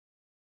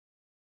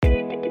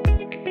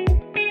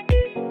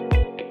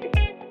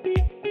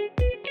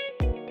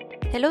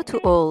Hello to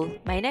all,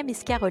 my name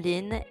is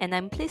Caroline and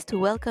I'm pleased to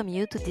welcome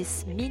you to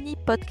this mini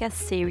podcast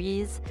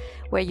series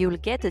where you'll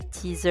get a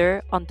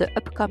teaser on the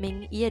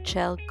upcoming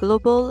EHL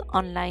Global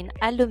Online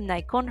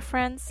Alumni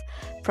Conference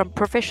from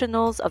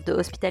professionals of the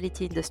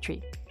hospitality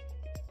industry.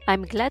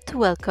 I'm glad to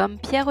welcome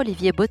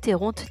Pierre-Olivier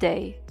Botteron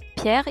today.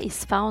 Pierre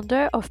is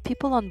founder of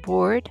People on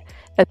Board,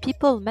 a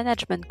people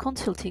management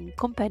consulting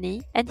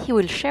company, and he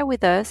will share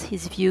with us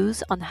his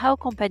views on how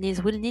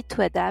companies will need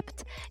to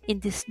adapt in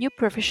this new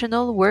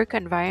professional work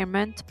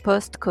environment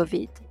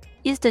post-COVID.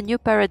 Is the new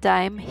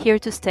paradigm here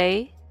to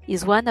stay?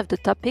 Is one of the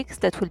topics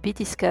that will be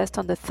discussed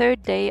on the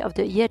third day of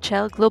the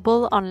EHL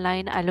Global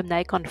Online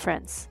Alumni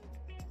Conference.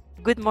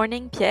 Good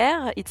morning,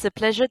 Pierre. It's a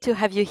pleasure to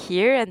have you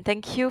here and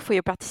thank you for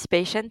your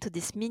participation to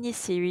this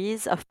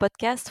mini-series of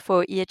podcasts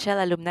for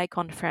EHL Alumni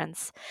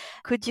Conference.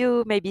 Could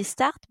you maybe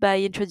start by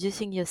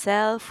introducing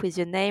yourself with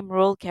your name,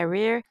 role,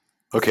 career?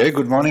 Okay,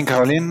 good morning,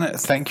 Caroline.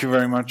 Thank you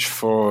very much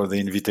for the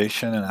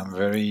invitation and I'm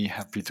very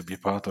happy to be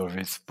part of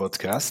this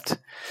podcast.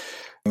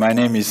 My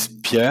name is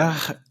Pierre.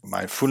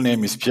 My full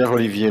name is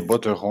Pierre-Olivier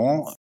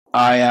Botteron.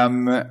 I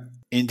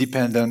am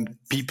independent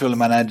people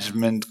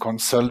management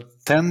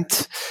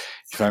consultant.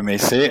 If I may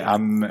say,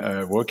 I'm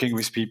working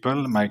with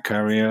people. My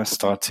career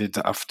started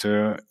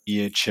after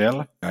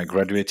EHL. I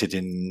graduated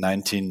in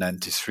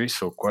 1993,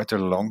 so quite a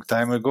long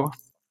time ago.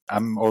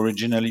 I'm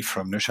originally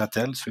from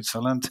Neuchâtel,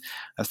 Switzerland.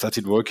 I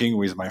started working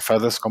with my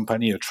father's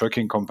company, a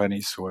trucking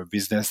company, so a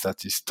business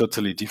that is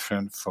totally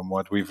different from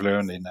what we've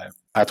learned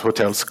at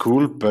hotel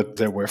school. But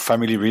there were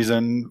family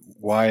reasons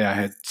why I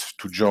had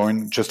to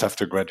join just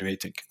after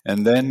graduating.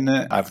 And then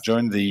I've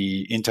joined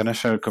the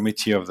International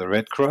Committee of the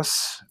Red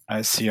Cross,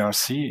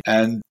 ICRC,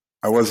 and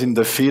I was in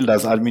the field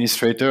as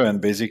administrator, and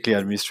basically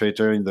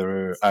administrator in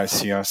the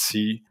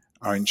ICRC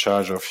are in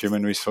charge of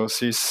human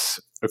resources,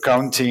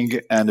 accounting,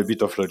 and a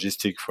bit of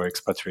logistics for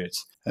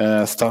expatriates.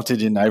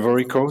 Started in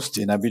Ivory Coast,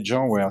 in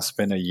Abidjan, where I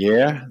spent a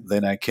year.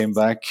 Then I came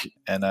back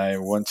and I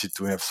wanted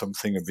to have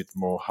something a bit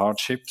more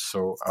hardship.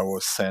 So I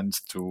was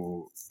sent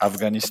to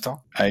Afghanistan.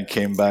 I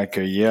came back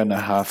a year and a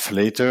half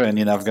later. And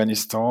in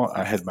Afghanistan,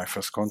 I had my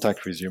first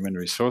contact with human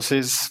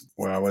resources,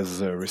 where I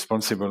was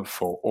responsible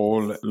for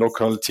all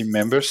local team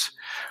members,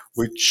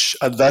 which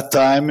at that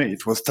time,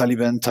 it was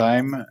Taliban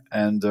time.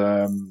 And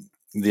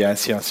the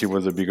ICRC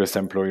was the biggest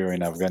employer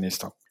in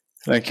Afghanistan.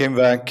 I came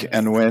back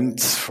and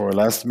went for a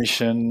last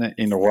mission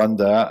in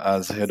Rwanda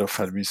as head of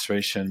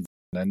administration.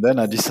 And then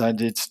I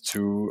decided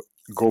to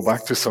go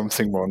back to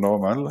something more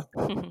normal.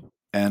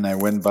 And I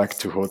went back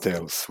to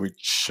hotels,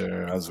 which,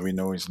 as we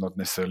know, is not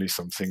necessarily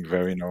something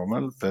very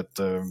normal. But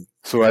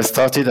so I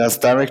started as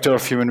director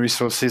of human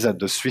resources at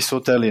the Swiss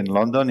Hotel in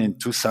London in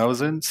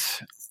 2000.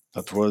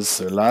 That was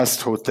the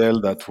last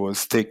hotel that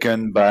was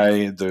taken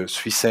by the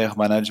Swissair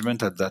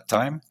management at that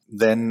time.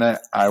 Then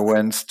I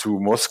went to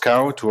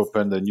Moscow to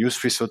open the new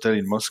Swiss Hotel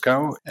in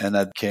Moscow, and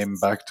I came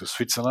back to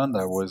Switzerland.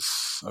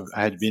 I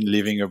had been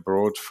living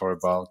abroad for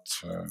about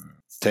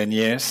 10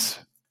 years.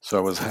 So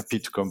I was happy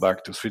to come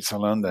back to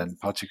Switzerland and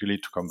particularly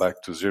to come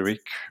back to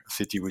Zurich, a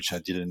city which I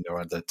didn't know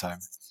at that time.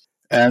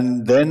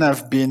 And then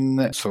I've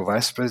been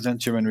vice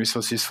president human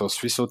resources for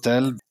Swiss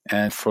Hotel,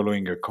 and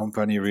following a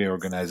company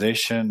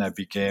reorganization, I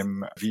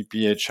became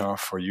VP HR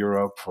for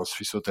Europe for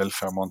Swiss Hotel,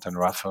 Fairmont and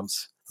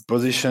Raffles. A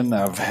position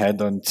I've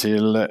had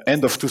until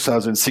end of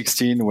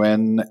 2016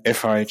 when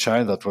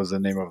FRHI, that was the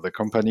name of the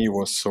company,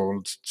 was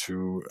sold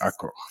to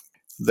Accor.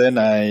 Then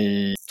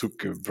I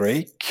took a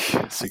break,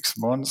 6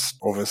 months,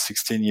 over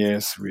 16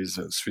 years with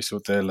Swiss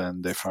Hotel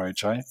and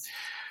FRHI.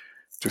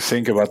 To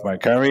think about my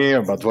career,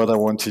 about what I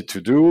wanted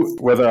to do,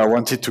 whether I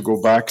wanted to go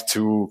back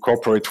to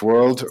corporate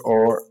world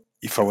or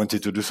if I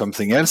wanted to do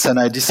something else. And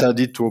I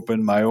decided to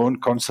open my own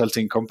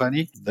consulting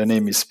company. The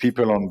name is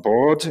People on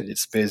Board.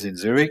 It's based in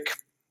Zurich.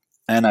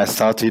 And I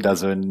started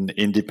as an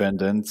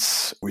independent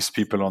with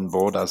People on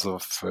Board as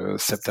of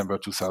September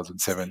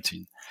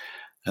 2017.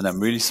 And I'm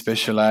really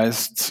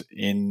specialized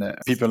in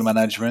people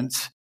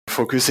management,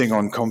 focusing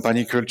on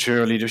company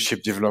culture,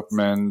 leadership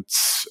development,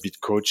 bit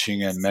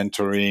coaching and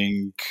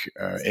mentoring,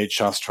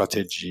 HR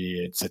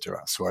strategy,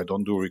 etc. So I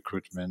don't do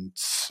recruitment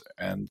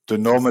and the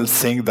normal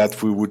thing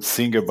that we would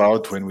think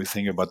about when we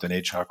think about an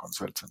HR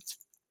consultant.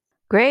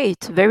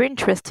 Great, very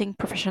interesting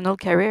professional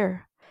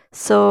career.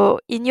 So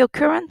in your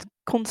current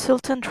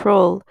consultant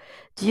role,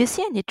 do you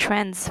see any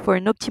trends for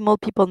an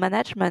optimal people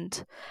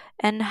management?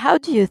 And how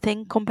do you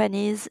think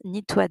companies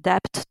need to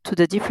adapt to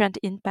the different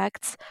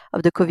impacts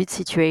of the COVID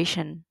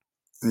situation?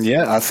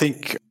 Yeah, I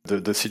think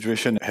the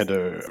situation had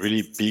a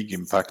really big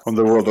impact on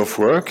the world of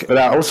work. But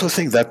I also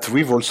think that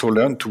we've also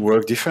learned to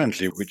work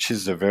differently, which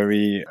is a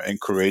very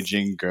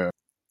encouraging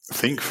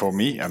think for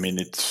me, I mean,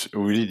 it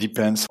really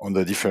depends on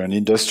the different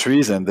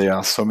industries, and there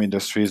are some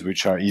industries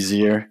which are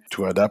easier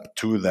to adapt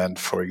to than,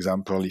 for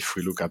example, if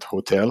we look at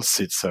hotels,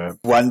 it's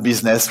one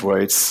business where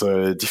it's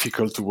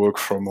difficult to work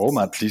from home,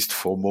 at least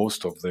for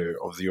most of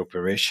the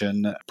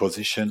operation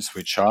positions,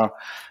 which are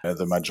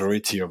the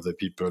majority of the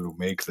people who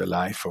make the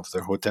life of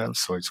the hotel.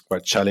 So it's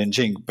quite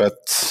challenging.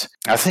 But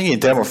I think in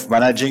terms of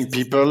managing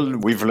people,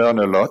 we've learned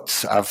a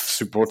lot. I've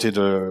supported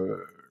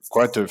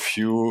quite a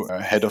few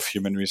head of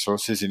human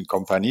resources in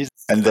companies.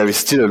 And there is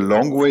still a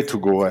long way to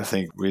go, I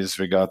think, with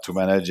regard to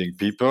managing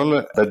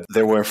people. But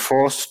they were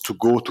forced to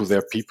go to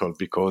their people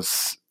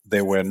because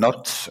they were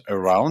not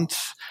around.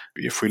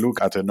 If we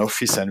look at an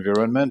office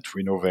environment,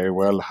 we know very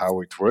well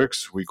how it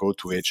works. We go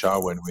to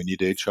HR when we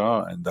need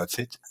HR, and that's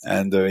it.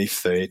 And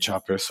if the HR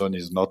person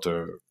is not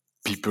a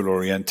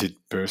people-oriented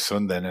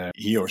person, then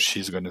he or she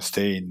is going to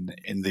stay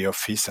in the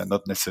office and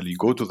not necessarily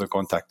go to the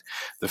contact.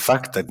 The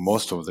fact that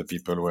most of the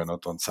people were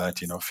not on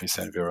site in office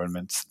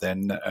environments,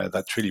 then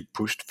that really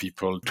pushed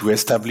people to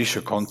establish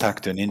a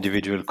contact, an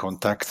individual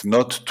contact,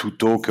 not to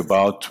talk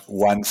about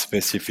one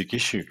specific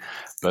issue,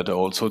 but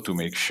also to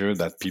make sure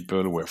that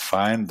people were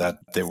fine, that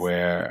they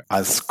were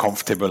as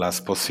comfortable as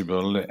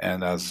possible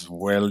and as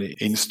well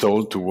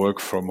installed to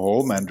work from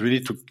home, and really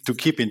to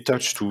keep in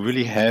touch, to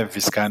really have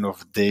this kind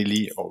of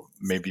daily or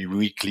maybe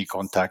weekly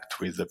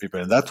contact with the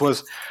people. And that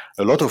was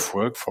a lot of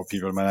work for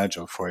people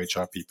manager, for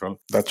HR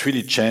people. That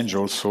really changed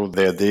also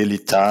their daily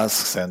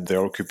tasks and their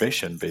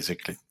occupation,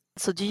 basically.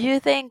 So do you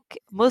think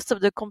most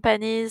of the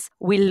companies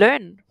will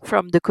learn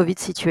from the COVID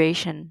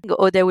situation,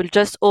 or they will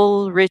just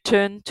all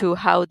return to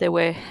how they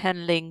were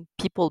handling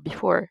people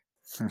before?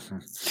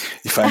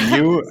 If I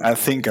knew, I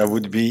think I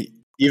would be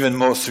even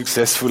more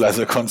successful as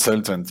a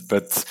consultant.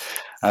 But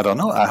I don't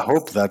know. I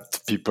hope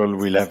that people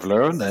will have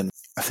learned. And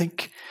I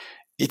think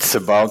it's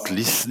about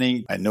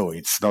listening. I know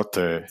it's not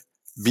a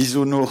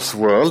bisounours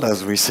world,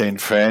 as we say in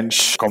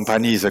French.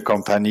 Company is a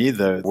company.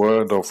 The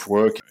word of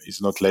work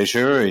is not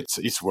leisure,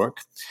 it's work.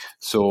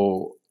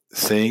 So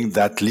saying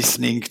that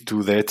listening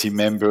to their team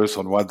members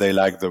on what they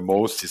like the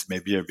most is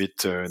maybe a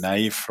bit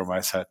naive from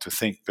my side to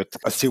think. But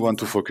I still want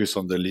to focus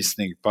on the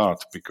listening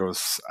part,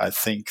 because I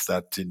think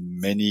that in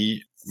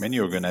many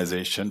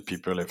organizations,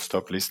 people have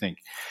stopped listening.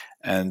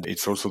 And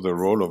it's also the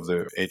role of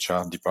the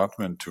HR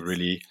department to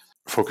really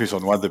focus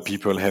on what the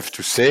people have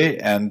to say,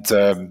 and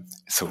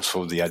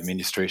so the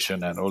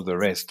administration and all the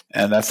rest.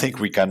 And I think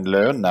we can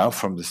learn now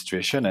from the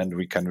situation, and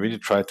we can really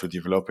try to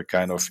develop a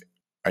kind of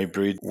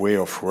hybrid way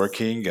of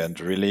working and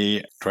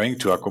really trying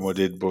to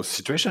accommodate both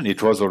situations.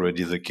 It was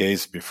already the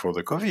case before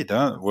the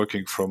COVID.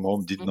 Working from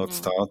home did not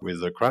start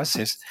with the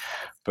crisis,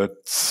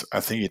 but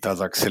I think it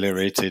has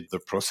accelerated the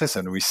process.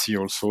 And we see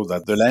also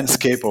that the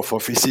landscape of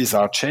offices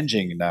are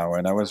changing now.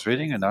 And I was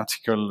reading an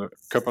article a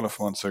couple of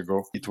months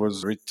ago. It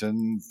was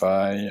written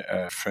by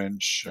a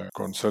French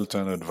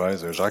consultant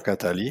advisor, Jacques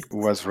Attali, who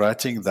was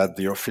writing that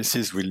the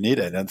offices will need,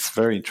 and that's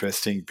very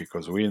interesting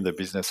because we're in the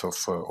business of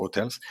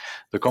hotels,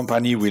 the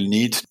company will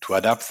need to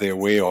adapt their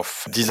way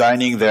of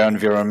designing their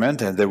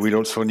environment, and they will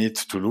also need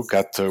to look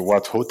at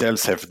what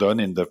hotels have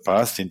done in the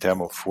past in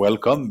terms of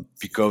welcome,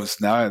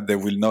 because now they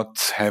will not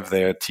have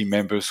their team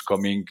members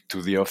coming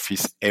to the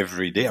office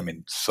every day. I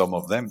mean, some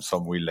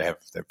will have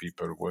their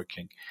people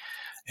working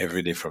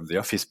every day from the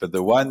office, but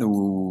the one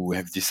who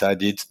have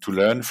decided to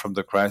learn from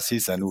the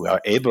crisis and who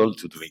are able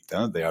to do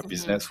it, they are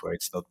business where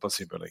it's not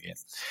possible again.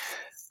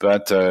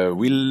 But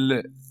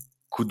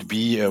could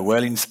be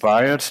well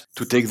inspired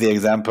to take the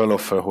example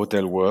of a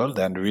hotel world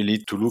and really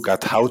to look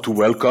at how to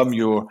welcome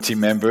your team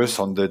members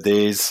on the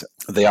days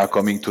they are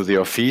coming to the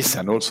office,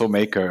 and also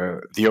make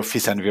the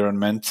office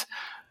environment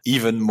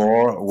even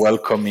more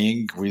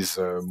welcoming, with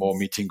more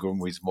meeting room,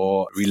 with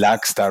more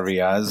relaxed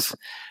areas.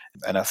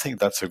 And I think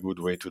that's a good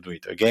way to do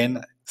it.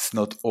 Again, it's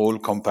not all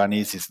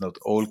companies, it's not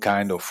all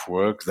kind of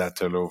work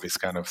that allow this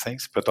kind of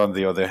things. But on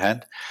the other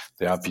hand,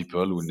 there are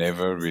people who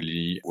never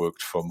really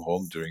worked from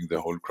home during the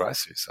whole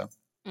crisis.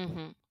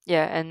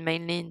 Yeah, and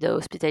mainly in the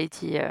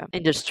hospitality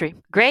industry.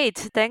 Great.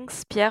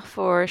 Thanks, Pierre,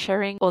 for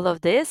sharing all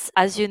of this.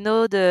 As you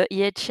know, the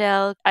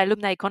EHL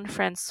Alumni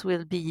Conference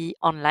will be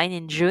online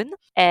in June,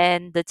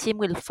 and the team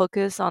will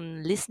focus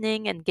on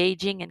listening,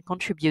 engaging, and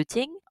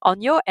contributing.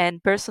 On your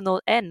end,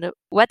 personal end,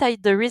 what are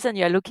the reasons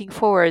you are looking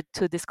forward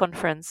to this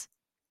conference?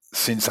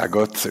 Since I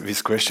got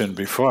this question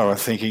before, I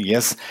was thinking,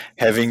 yes,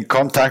 having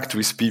contact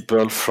with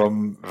people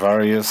from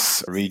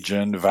various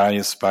regions,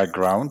 various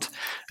backgrounds.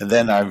 And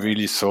then I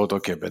really thought,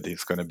 okay, but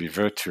it's going to be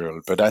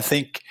virtual. But I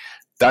think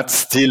that's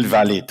still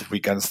valid. We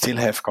can still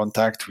have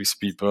contact with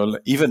people,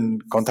 even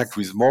contact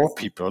with more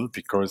people,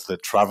 because the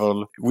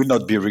travel will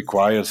not be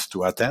required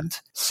to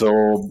attend.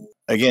 So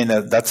again,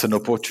 that's an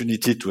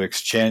opportunity to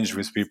exchange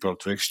with people,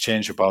 to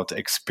exchange about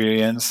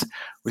experience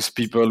with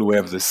people who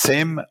have the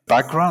same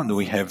background,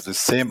 we have the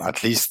same,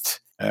 at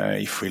least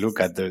if we look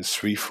at the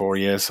 3-4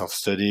 years of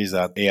studies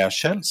at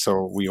EHL.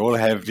 So we all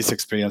have this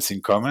experience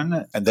in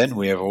common, and then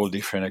we have all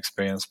different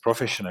experience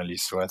professionally.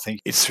 So I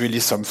think it's really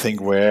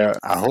something where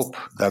I hope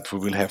that we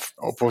will have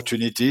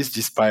opportunities,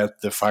 despite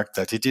the fact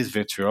that it is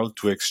virtual,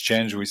 to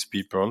exchange with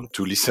people,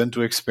 to listen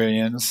to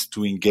experience,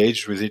 to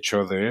engage with each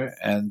other,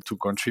 and to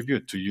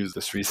contribute, to use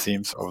the 3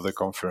 themes of the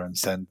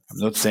conference. And I'm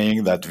not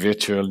saying that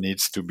virtual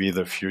needs to be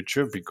the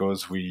future,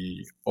 because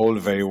we all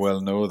very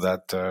well know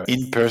that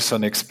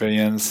in-person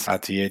experience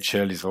at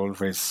EHL is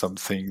always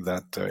something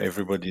that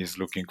everybody is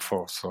looking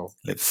for. So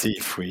let's see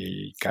if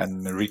we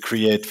can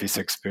recreate this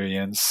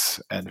experience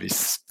and this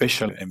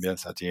special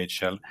ambience at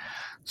EHL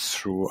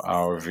through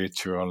our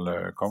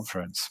virtual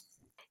conference.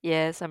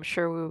 Yes, I'm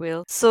sure we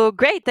will. So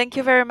great. Thank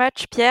you very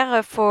much,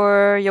 Pierre,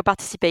 for your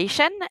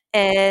participation.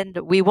 And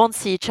we won't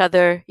see each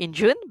other in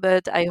June,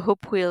 but I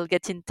hope we'll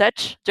get in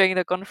touch during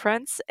the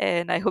conference,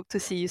 and I hope to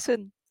see you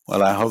soon.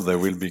 Well, I hope there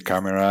will be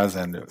cameras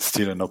and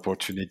still an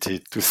opportunity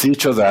to see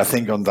each other. I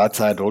think on that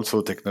side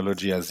also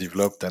technology has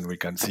developed, and we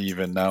can see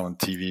even now on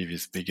TV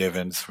these big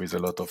events with a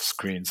lot of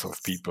screens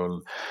of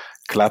people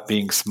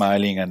clapping,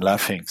 smiling and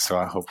laughing. So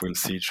I hope we'll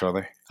see each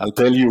other. I'll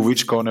tell you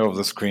which corner of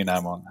the screen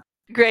I'm on.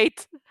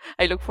 Great.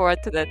 I look forward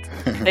to that.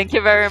 Thank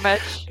you very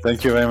much.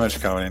 Thank you very much,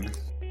 Caroline.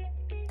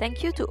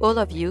 Thank you to all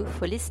of you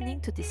for listening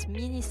to this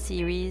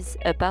mini-series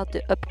about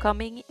the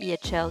upcoming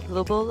EHL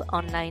Global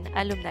Online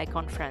Alumni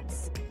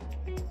Conference.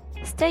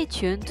 Stay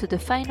tuned to the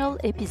final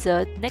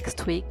episode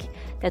next week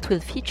that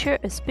will feature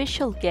a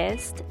special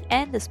guest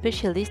and a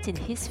specialist in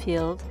his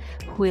field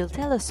who will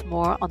tell us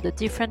more on the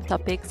different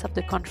topics of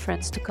the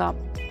conference to come.